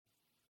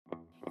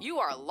You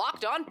are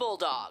Locked On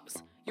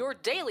Bulldogs, your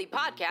daily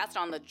podcast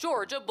on the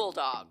Georgia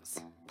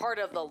Bulldogs. Part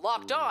of the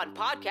Locked On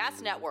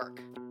Podcast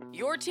Network,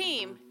 your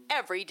team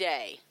every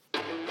day.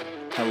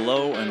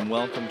 Hello and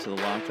welcome to the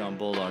Locked On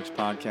Bulldogs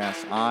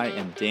podcast. I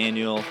am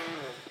Daniel,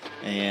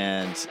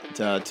 and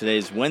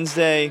today's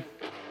Wednesday.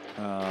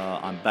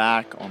 I'm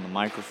back on the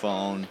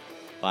microphone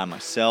by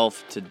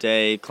myself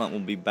today. Clint will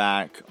be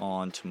back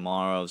on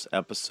tomorrow's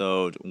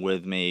episode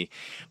with me,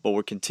 but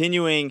we're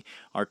continuing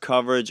our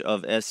coverage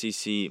of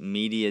SEC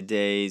Media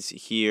Days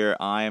here.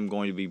 I am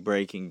going to be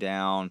breaking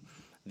down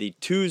the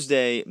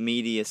Tuesday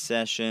media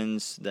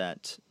sessions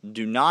that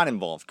do not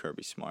involve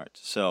Kirby Smart.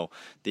 So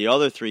the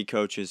other three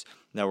coaches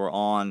that were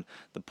on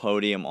the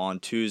podium on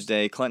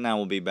Tuesday, Clint and I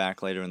will be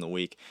back later in the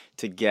week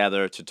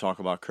together to talk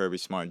about Kirby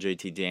Smart,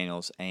 JT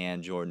Daniels,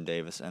 and Jordan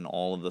Davis and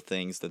all of the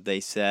things that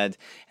they said.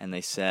 And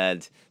they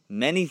said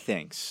many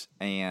things,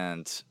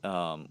 and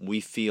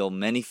we feel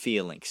many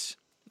feelings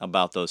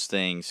about those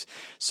things.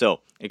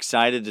 So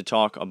excited to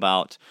talk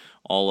about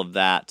all of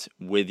that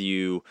with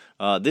you.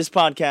 This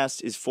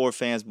podcast is for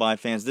fans, by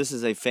fans. This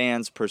is a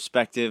fan's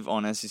perspective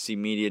on SEC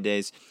Media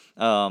Days.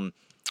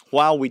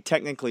 While we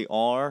technically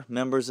are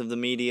members of the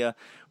media,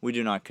 we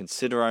do not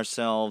consider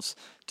ourselves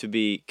to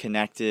be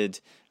connected.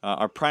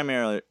 Our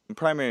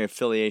primary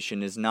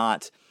affiliation is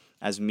not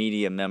as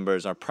media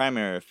members. Our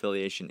primary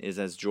affiliation is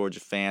as Georgia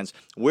fans.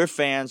 We're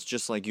fans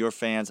just like you're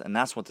fans, and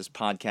that's what this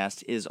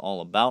podcast is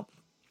all about.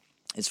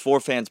 It's for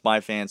fans, by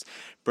fans,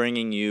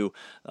 bringing you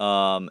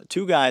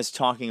two guys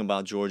talking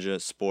about Georgia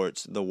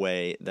sports the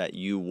way that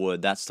you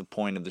would. That's the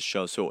point of the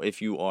show. So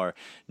if you are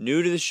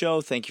new to the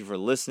show, thank you for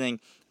listening.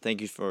 Thank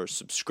you for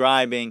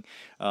subscribing,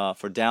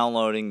 for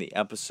downloading the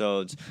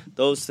episodes.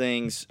 Those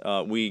things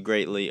we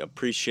greatly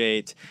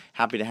appreciate.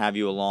 Happy to have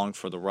you along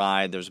for the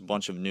ride. There's a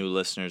bunch of new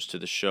listeners to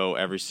the show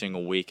every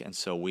single week, and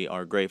so we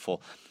are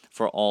grateful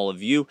for all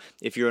of you.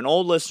 If you're an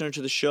old listener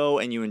to the show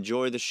and you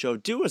enjoy the show,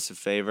 do us a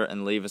favor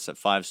and leave us a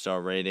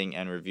 5-star rating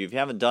and review. If you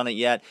haven't done it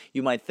yet,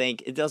 you might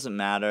think it doesn't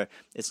matter.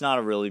 It's not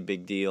a really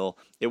big deal.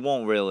 It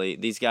won't really,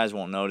 these guys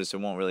won't notice.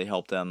 It won't really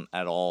help them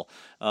at all.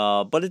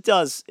 But it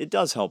does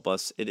help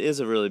us. It is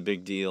a really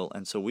big deal,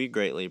 and so we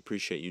greatly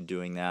appreciate you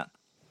doing that.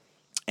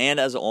 And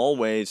as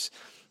always,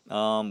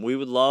 we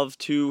would love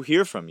to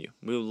hear from you.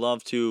 We would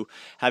love to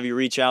have you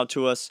reach out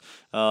to us.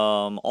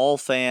 All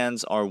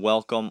fans are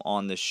welcome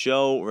on the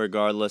show,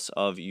 regardless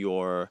of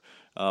your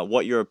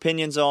what your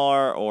opinions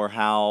are or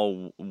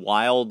how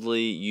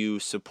wildly you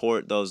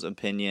support those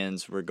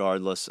opinions,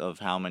 regardless of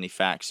how many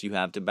facts you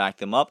have to back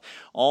them up.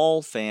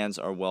 All fans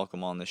are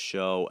welcome on the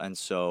show, and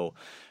so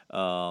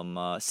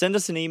send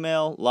us an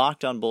email,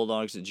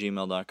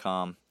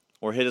 lockedonbulldogs@gmail.com.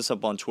 Or hit us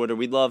up on Twitter.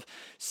 We'd love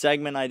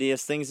segment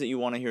ideas, things that you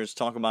want to hear us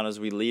talk about as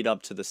we lead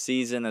up to the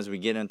season, as we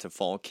get into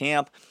fall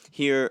camp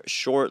here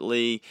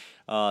shortly.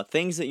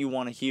 Things that you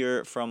want to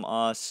hear from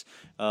us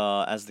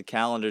as the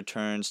calendar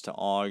turns to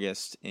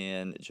August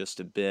in just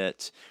a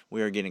bit.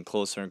 We are getting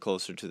closer and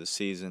closer to the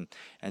season,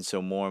 and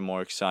so more and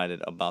more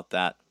excited about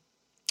that.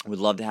 We'd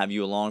love to have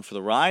you along for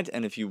the ride,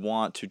 and if you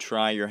want to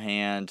try your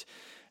hand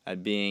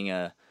at being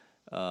an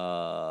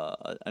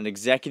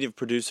executive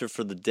producer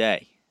for the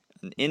day,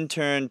 an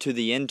intern to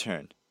the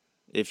intern,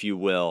 if you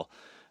will,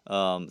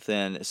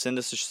 then send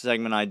us a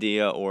segment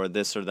idea or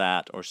this or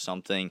that or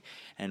something,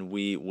 and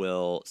we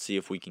will see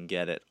if we can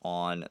get it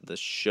on the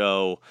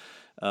show.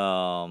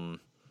 Shout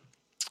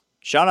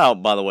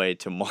out, by the way,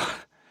 to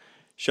Mark.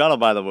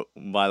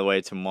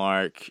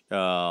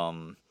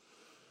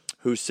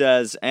 Who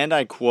says, and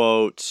I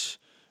quote,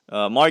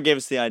 Mark gave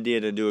us the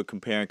idea to do a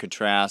compare and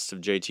contrast of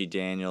JT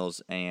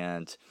Daniels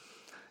and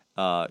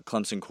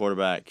Clemson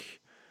quarterback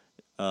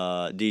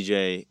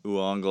DJ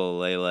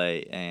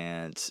Uiagalelei,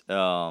 and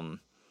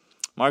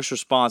Mark's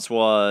response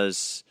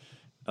was,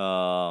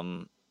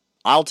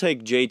 I'll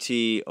take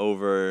JT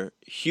over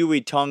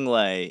Huey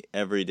Tungley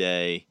every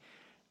day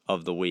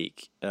of the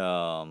week.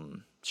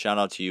 Shout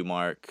out to you,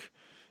 Mark.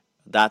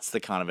 That's the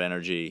kind of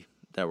energy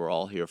that we're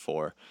all here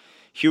for.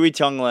 Huey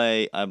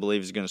Tungley, I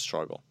believe, is going to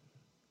struggle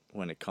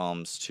when it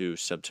comes to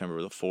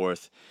September the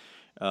 4th.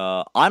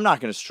 I'm not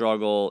going to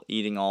struggle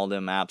eating all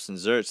them apps and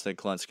zerts that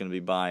Clint's going to be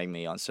buying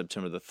me on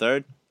September the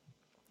 3rd.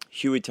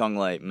 Huey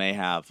Tungley may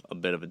have a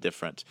bit of a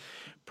different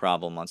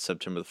problem on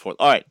September the 4th.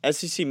 All right,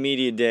 SEC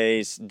Media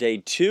Days,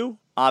 Day 2.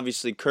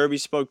 Obviously, Kirby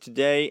spoke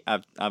today.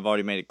 I've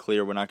already made it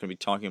clear we're not going to be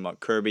talking about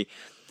Kirby.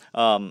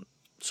 So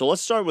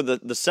let's start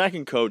with the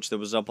second coach that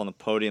was up on the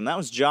podium. That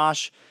was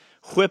Josh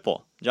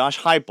Heupel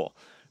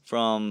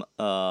from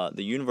the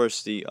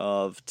University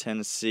of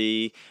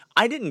Tennessee.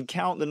 I didn't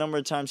count the number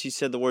of times he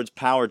said the words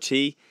Power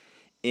T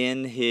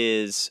in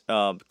his,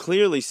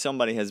 clearly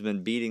somebody has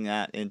been beating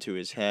that into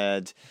his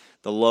head.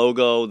 The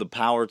logo, the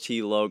Power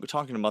T logo,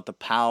 talking about the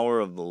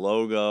power of the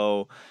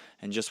logo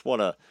and just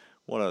what an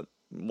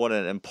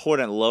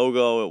important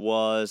logo it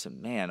was.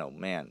 And man, oh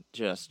man,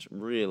 just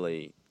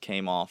really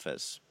came off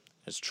as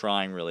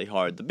trying really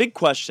hard. The big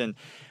question,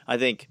 I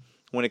think,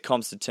 when it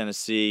comes to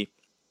Tennessee,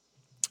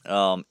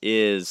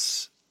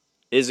 is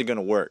it going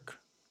to work?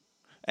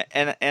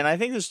 And I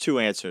think there's two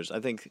answers. I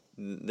think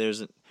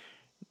there's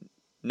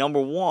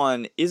number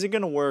one, is it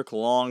going to work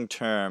long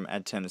term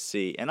at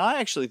Tennessee? And I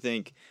actually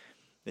think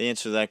the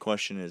answer to that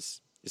question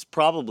is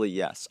probably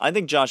yes. I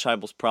think Josh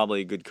Heupel's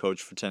probably a good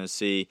coach for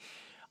Tennessee.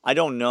 I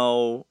don't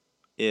know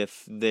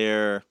if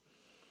I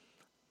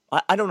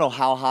don't know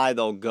how high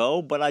they'll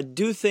go, but I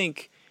do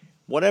think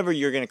whatever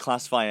you're going to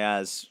classify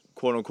as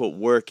quote-unquote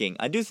working,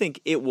 I do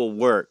think it will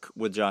work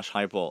with Josh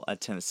Heupel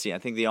at Tennessee. I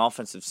think the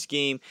offensive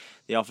scheme,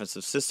 the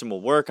offensive system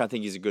will work. I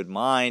think he's a good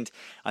mind.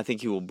 I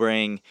think he will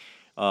bring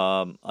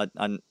a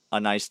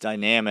nice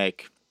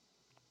dynamic.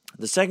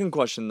 The second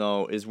question,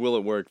 though, is will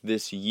it work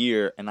this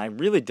year? And I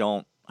really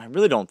don't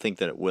think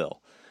that it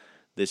will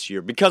this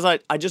year because I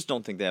just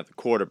don't think they have the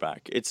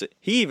quarterback.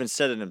 He even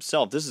said it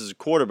himself. This is a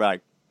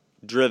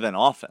quarterback-driven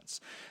offense.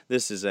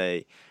 This is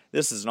an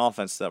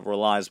offense that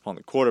relies upon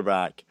the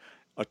quarterback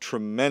a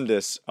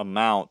tremendous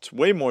amount,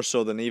 way more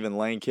so than even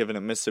Lane Kiffin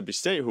at Mississippi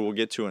State, who we'll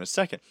get to in a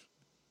second.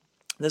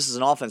 This is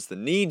an offense that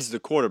needs the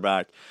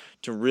quarterback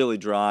to really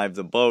drive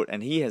the boat,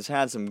 and he has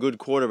had some good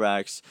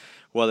quarterbacks,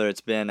 whether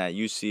it's been at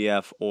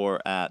UCF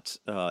or at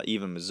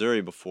even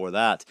Missouri before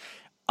that.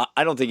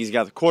 I don't think he's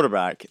got the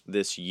quarterback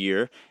this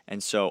year,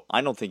 and so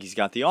I don't think he's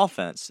got the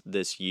offense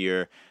this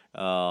year.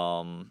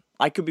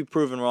 I could be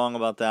proven wrong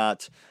about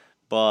that,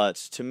 but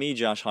to me,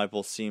 Josh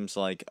Heupel seems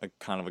like a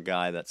kind of a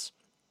guy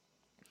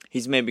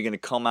he's maybe going to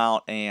come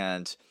out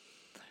and,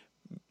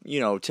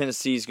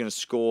 Tennessee's going to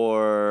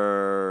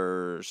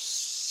score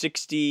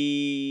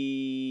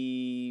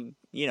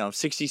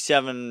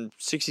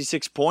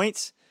 66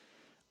 points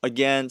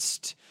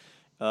against,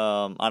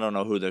 I don't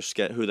know who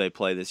they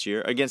play this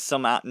year, against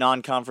some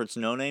non-conference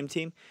no-name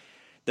team.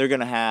 They're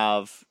going to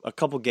have a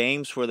couple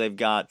games where they've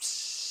got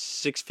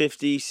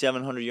 650,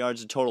 700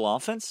 yards of total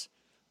offense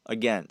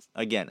against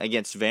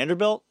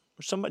Vanderbilt.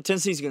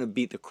 Tennessee's going to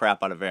beat the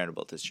crap out of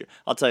Vanderbilt this year.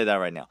 I'll tell you that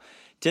right now.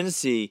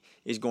 Tennessee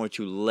is going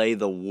to lay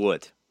the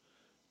wood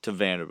to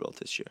Vanderbilt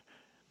this year.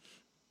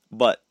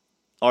 But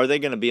are they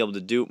going to be able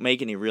to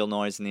make any real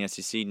noise in the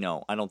SEC?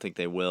 No, I don't think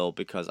they will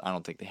because I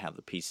don't think they have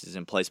the pieces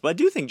in place. But I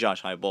do think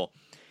Josh Heupel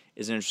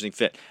is an interesting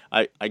fit.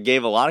 I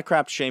gave a lot of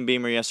crap to Shane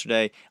Beamer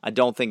yesterday. I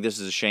don't think this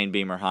is a Shane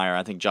Beamer hire.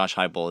 I think Josh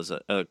Heupel is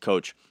a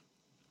coach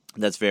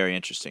that's very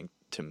interesting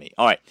to me.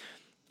 All right,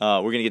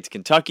 we're going to get to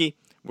Kentucky.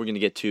 We're going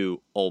to get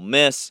to Ole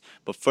Miss,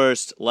 but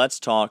first, let's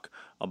talk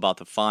about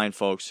the fine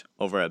folks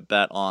over at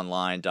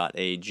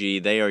betonline.ag.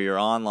 They are your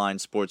online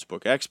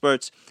sportsbook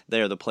experts. They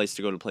are the place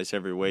to go to place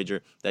every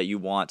wager that you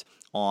want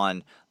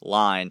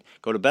online.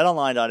 Go to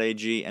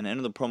betonline.ag and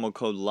enter the promo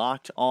code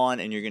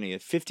LOCKEDON, and you're going to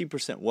get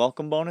 50%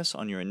 welcome bonus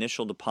on your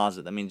initial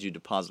deposit. That means you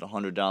deposit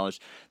 $100.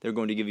 They're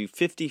going to give you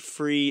 $50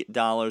 free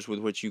with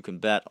which you can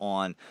bet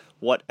on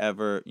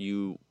whatever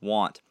you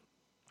want.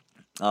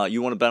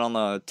 You want to bet on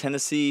the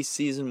Tennessee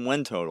season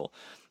win total.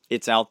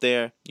 It's out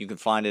there. You can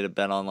find it at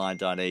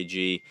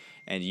betonline.ag,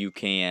 and you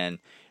can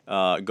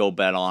go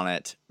bet on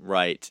it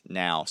right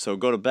now. So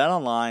go to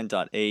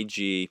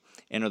betonline.ag,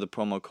 enter the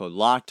promo code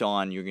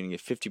LOCKEDON. You're going to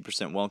get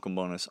 50% welcome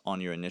bonus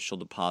on your initial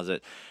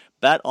deposit.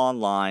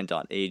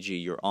 betonline.ag,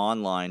 your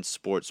online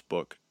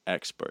sportsbook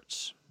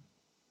experts.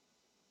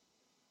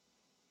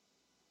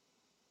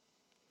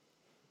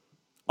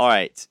 All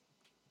right,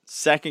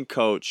 second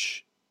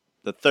coach.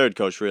 The third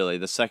coach, really,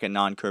 the second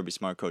non-Kirby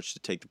Smart coach to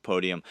take the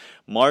podium,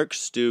 Mark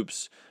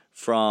Stoops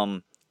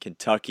from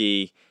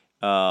Kentucky.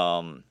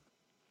 Now,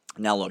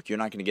 look, you're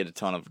not going to get a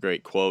ton of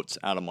great quotes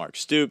out of Mark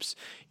Stoops.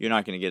 You're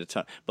not going to get a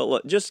ton. But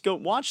look, just go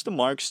watch the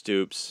Mark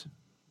Stoops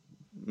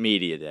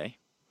Media Day,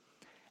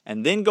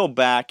 and then go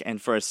back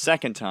and for a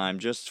second time,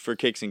 just for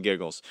kicks and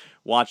giggles,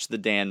 watch the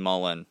Dan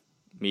Mullen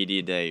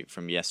Media Day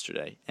from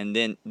yesterday. And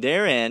then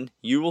therein,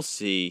 you will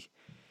see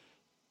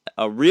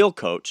a real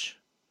coach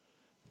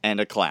and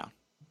a clown.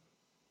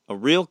 A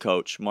real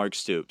coach, Mark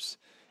Stoops,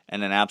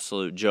 and an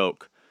absolute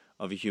joke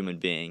of a human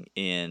being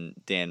in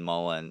Dan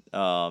Mullen.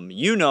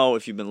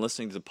 If you've been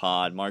listening to the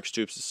pod, Mark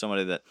Stoops is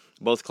somebody that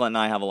both Clint and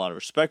I have a lot of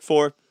respect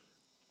for.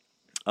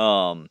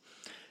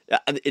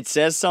 It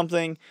says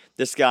something.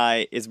 This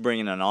guy is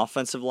bringing an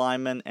offensive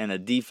lineman and a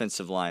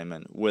defensive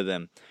lineman with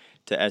him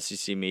to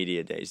SEC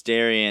Media Days.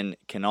 Darian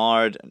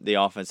Kennard, the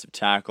offensive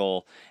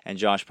tackle, and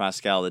Josh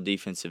Pascal, the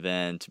defensive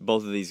end.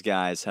 Both of these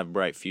guys have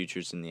bright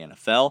futures in the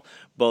NFL.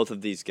 Both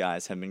of these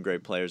guys have been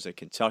great players at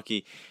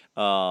Kentucky.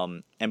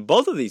 And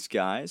both of these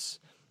guys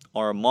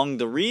are among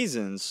the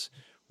reasons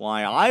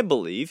why I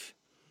believe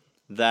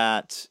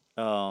that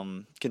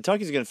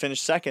Kentucky is going to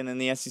finish second in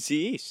the SEC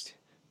East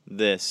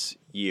this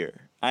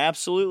year. I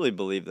absolutely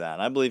believe that.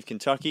 I believe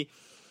Kentucky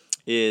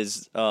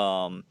is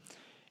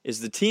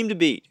the team to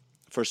beat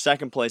for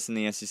second place in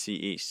the SEC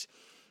East.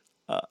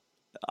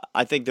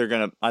 I think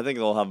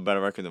they'll have a better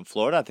record than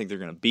Florida. I think they're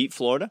going to beat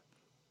Florida.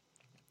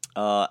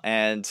 I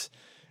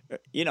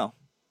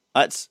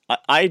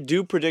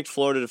do predict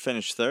Florida to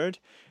finish third.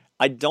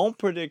 I don't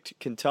predict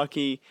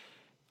Kentucky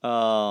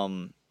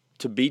to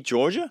beat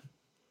Georgia.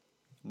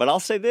 But I'll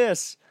say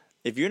this: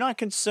 if you're not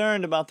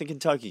concerned about the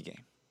Kentucky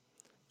game,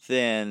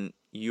 then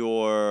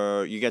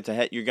you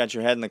got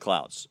your head in the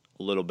clouds.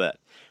 a little bit,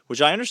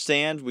 which I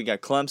understand. We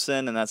got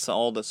Clemson, and that's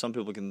all that some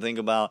people can think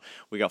about.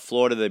 We got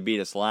Florida. They beat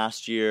us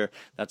last year.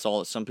 That's all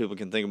that some people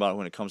can think about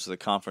when it comes to the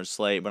conference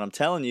slate. But I'm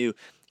telling you,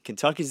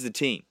 Kentucky's the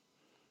team,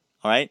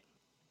 all right?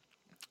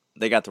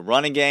 They got the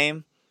running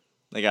game.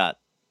 They got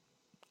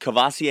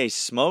Kavosiey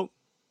Smoke,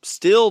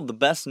 still the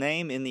best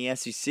name in the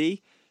SEC.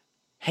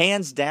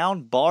 Hands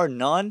down, bar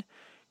none,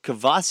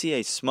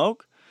 Kavosiey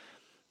Smoke.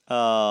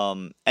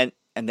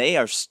 And they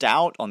are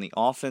stout on the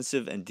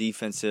offensive and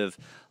defensive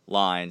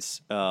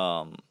lines.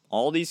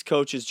 All these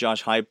coaches,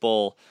 Josh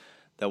Heupel,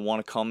 that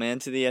want to come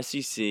into the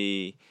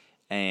SEC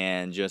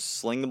and just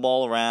sling the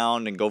ball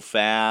around and go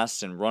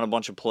fast and run a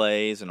bunch of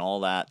plays and all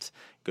that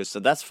good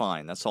stuff. That's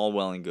fine. That's all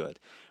well and good.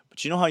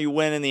 But you know how you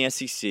win in the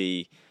SEC?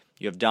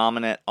 You have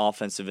dominant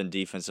offensive and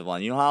defensive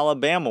line. You know how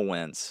Alabama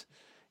wins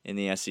in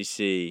the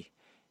SEC?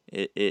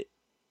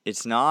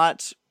 It's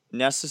not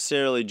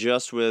necessarily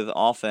just with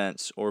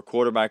offense or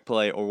quarterback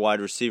play or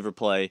wide receiver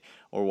play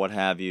or what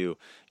have you.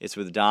 It's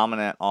with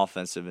dominant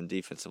offensive and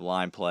defensive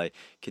line play.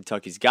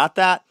 Kentucky's got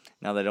that.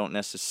 Now they don't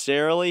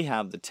necessarily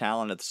have the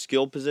talent at the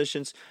skill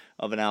positions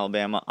of an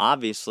Alabama,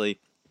 obviously,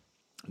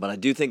 but I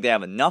do think they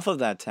have enough of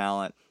that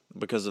talent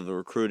because of the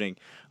recruiting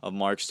of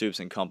Mark Stoops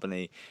and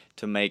company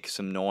to make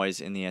some noise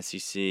in the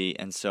SEC.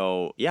 And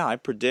so, yeah, I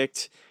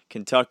predict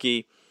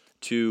Kentucky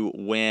to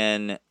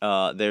win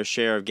their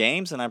share of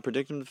games, and I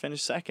predict them to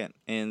finish second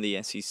in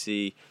the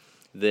SEC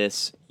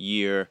this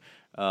year.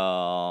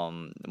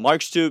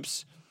 Mark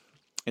Stoops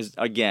is,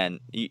 again,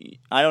 you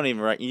don't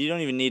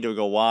even need to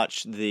go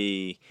watch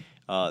the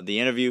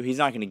interview. He's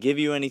not going to give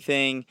you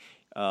anything.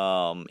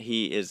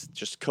 He is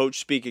just coach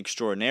speak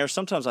extraordinaire.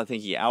 Sometimes I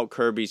think he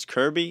out-Kirby's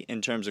Kirby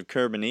in terms of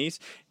Kirbynese.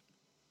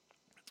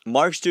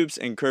 Mark Stoops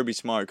and Kirby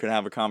Smart could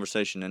have a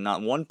conversation, and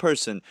not one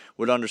person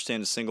would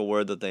understand a single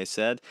word that they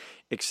said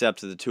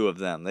except the two of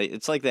them.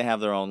 It's like they have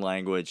their own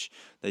language.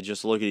 They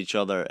just look at each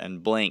other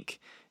and blink,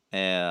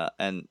 and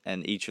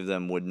each of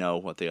them would know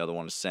what the other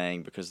one is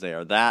saying because they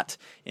are that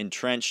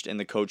entrenched in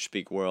the coach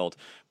speak world.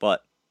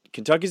 But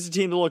Kentucky's the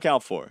team to look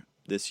out for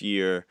this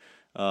year.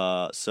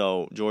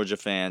 So Georgia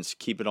fans,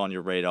 keep it on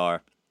your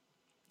radar.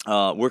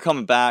 We're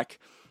coming back,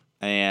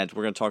 and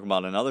we're going to talk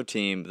about another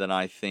team that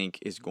I think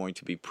is going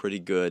to be pretty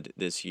good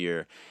this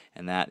year,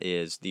 and that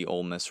is the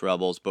Ole Miss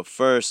Rebels. But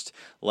first,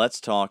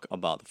 let's talk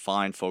about the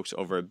fine folks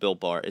over at Built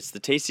Bar. It's the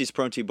tastiest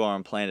protein bar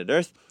on planet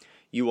Earth.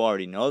 You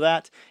already know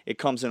that. It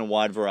comes in a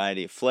wide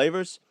variety of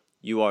flavors.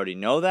 You already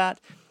know that.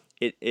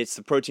 It's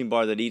the protein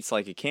bar that eats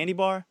like a candy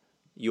bar.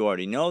 You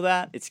already know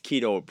that. It's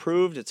keto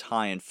approved. It's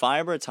high in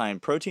fiber. It's high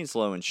in protein. It's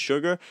low in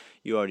sugar.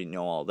 You already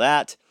know all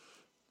that.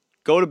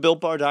 Go to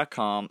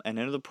BuiltBar.com and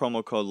enter the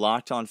promo code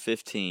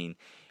LOCKEDON15,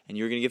 and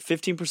you're going to get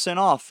 15%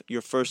 off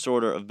your first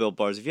order of Built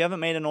Bars. If you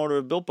haven't made an order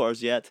of Built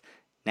Bars yet,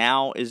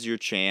 now is your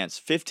chance.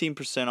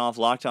 15% off.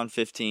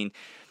 LOCKEDON15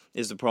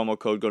 is the promo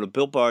code. Go to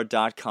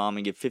BuiltBar.com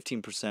and get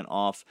 15%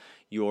 off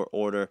your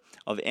order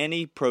of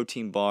any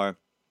protein bar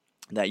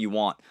that you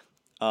want.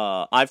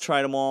 I've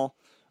tried them all.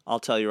 I'll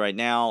tell you right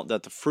now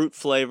that the fruit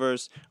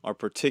flavors are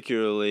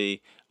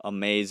particularly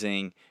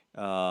amazing.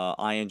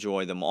 I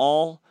enjoy them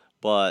all,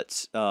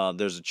 but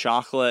there's a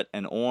chocolate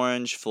and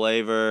orange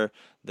flavor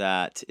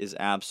that is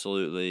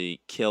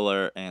absolutely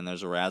killer, and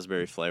there's a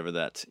raspberry flavor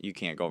that you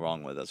can't go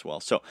wrong with as well.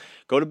 So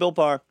go to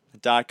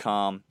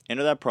BuiltBar.com,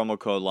 enter that promo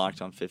code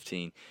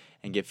LOCKEDON15,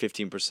 and get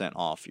 15%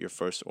 off your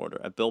first order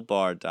at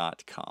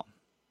BuiltBar.com.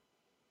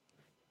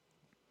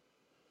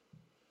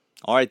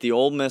 All right, the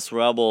Ole Miss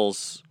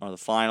Rebels are the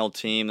final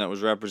team that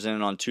was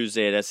represented on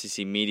Tuesday at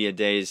SEC Media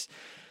Days.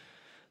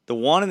 The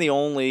one and the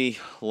only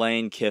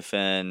Lane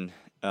Kiffin.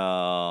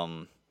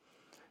 Lane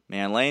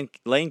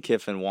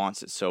Kiffin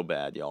wants it so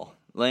bad, y'all.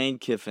 Lane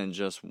Kiffin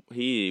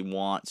he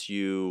wants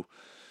you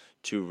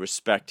to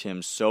respect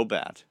him so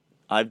bad.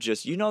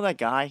 You know that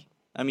guy?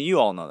 I mean, you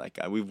all know that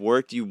guy. We've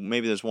worked.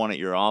 Maybe there's one at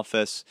your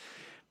office.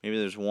 Maybe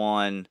there's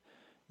one,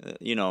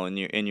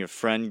 in your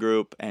friend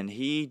group, and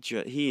he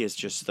is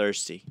just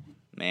thirsty,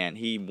 man.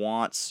 He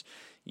wants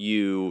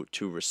you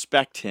to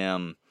respect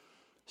him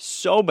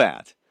so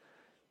bad,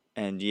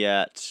 and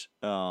yet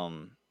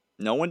no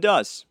one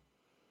does.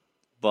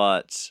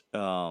 But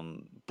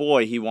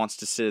boy, he wants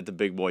to sit at the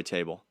big boy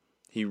table.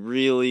 He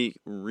really,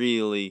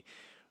 really,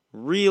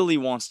 really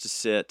wants to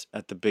sit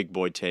at the big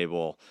boy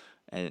table,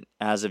 and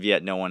as of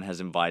yet, no one has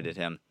invited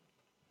him.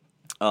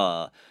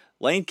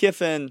 Lane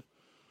Kiffin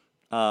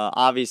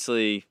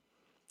obviously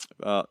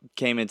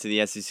came into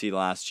the SEC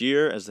last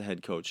year as the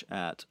head coach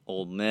at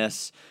Ole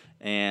Miss,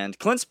 and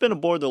Clint's been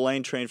aboard the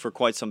Lane train for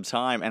quite some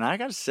time, and I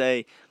got to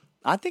say,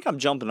 I think I'm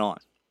jumping on.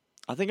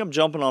 I think I'm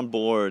jumping on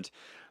board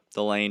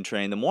the Lane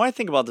train. The more I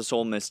think about this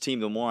Ole Miss team,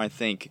 the more I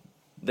think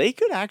they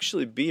could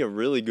actually be a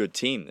really good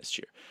team this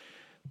year.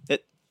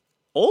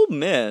 Ole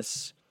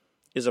Miss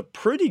is a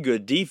pretty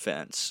good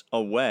defense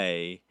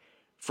away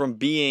from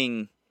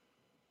being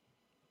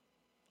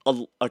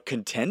a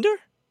contender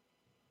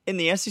in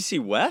the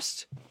SEC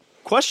West?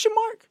 Question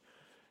mark?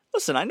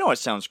 Listen, I know it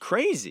sounds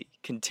crazy,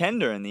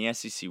 contender in the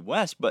SEC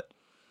West, but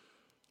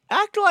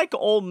act like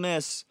Ole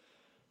Miss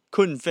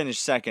couldn't finish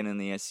second in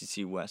the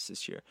SEC West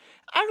this year.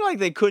 Act like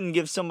they couldn't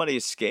give somebody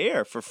a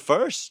scare for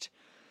first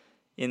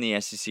in the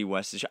SEC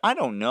West this year. I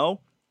don't know.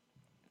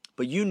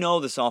 But you know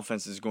this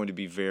offense is going to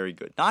be very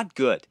good. Not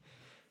good.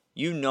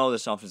 You know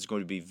this offense is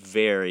going to be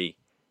very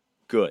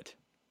good.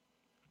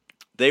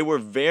 They were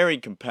very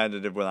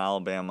competitive with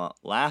Alabama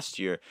last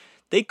year.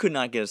 They could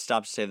not get a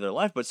stop to save their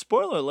life. But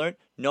spoiler alert,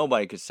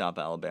 nobody could stop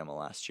Alabama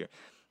last year.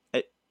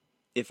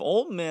 If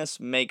Ole Miss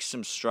makes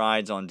some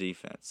strides on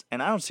defense,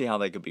 and I don't see how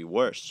they could be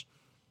worse,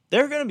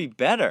 they're going to be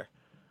better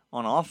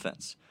on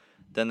offense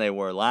than they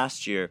were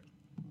last year.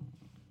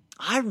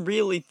 I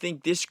really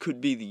think this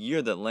could be the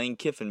year that Lane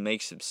Kiffin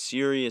makes some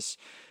serious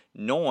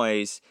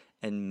noise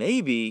and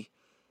maybe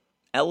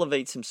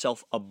elevates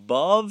himself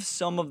above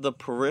some of the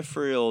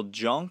peripheral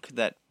junk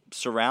that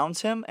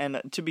surrounds him.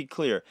 And to be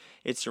clear,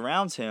 it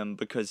surrounds him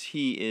because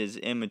he is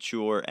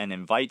immature and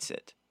invites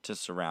it to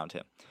surround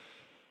him.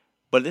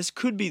 But this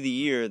could be the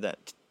year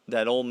that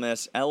Ole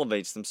Miss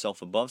elevates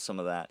themselves above some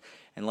of that.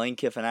 And Lane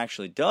Kiffin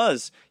actually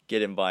does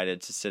get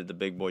invited to sit at the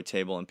big boy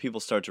table, and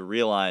people start to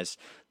realize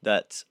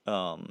that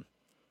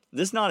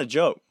this is not a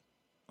joke.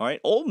 All right,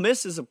 Ole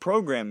Miss is a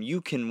program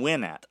you can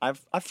win at.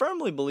 I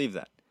firmly believe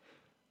that.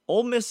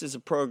 Ole Miss is a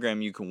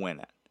program you can win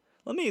at.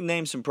 Let me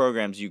name some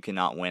programs you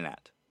cannot win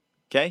at.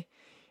 Okay?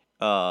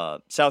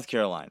 South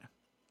Carolina.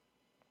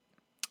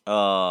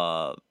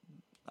 Obviously,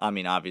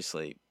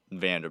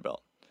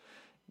 Vanderbilt.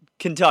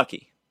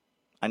 Kentucky.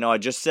 I know I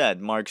just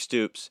said Mark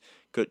Stoops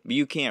could, but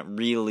you can't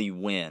really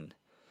win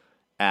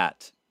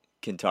at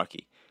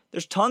Kentucky.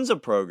 There's tons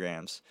of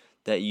programs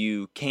that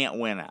you can't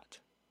win at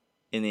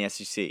in the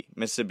SEC.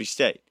 Mississippi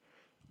State.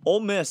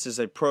 Ole Miss is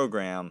a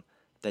program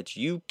that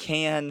you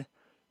can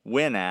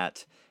win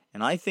at,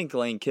 and I think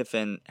Lane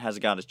Kiffin has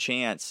got a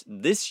chance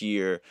this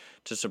year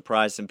to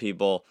surprise some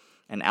people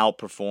and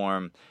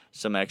outperform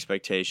some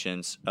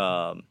expectations.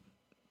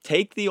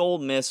 Take the Ole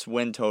Miss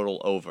win total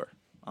over.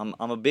 I'm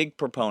a big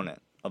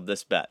proponent of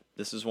this bet.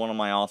 This is one of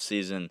my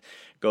off-season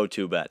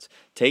go-to bets.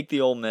 Take the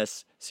Ole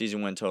Miss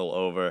season win total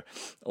over.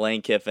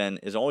 Lane Kiffin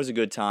is always a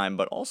good time,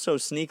 but also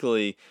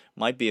sneakily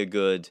might be a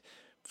good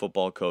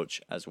football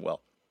coach as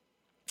well.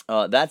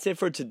 That's it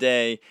for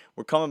today.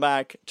 We're coming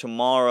back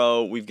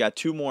tomorrow. We've got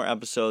 2 more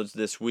episodes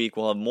this week.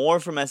 We'll have more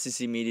from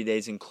SEC Media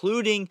Days,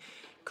 including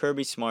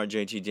Kirby Smart,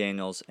 JT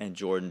Daniels, and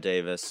Jordan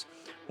Davis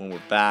when we're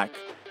back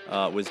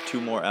with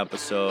 2 more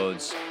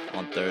episodes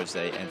on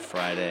Thursday and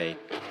Friday.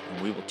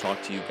 And we will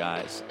talk to you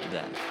guys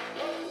then.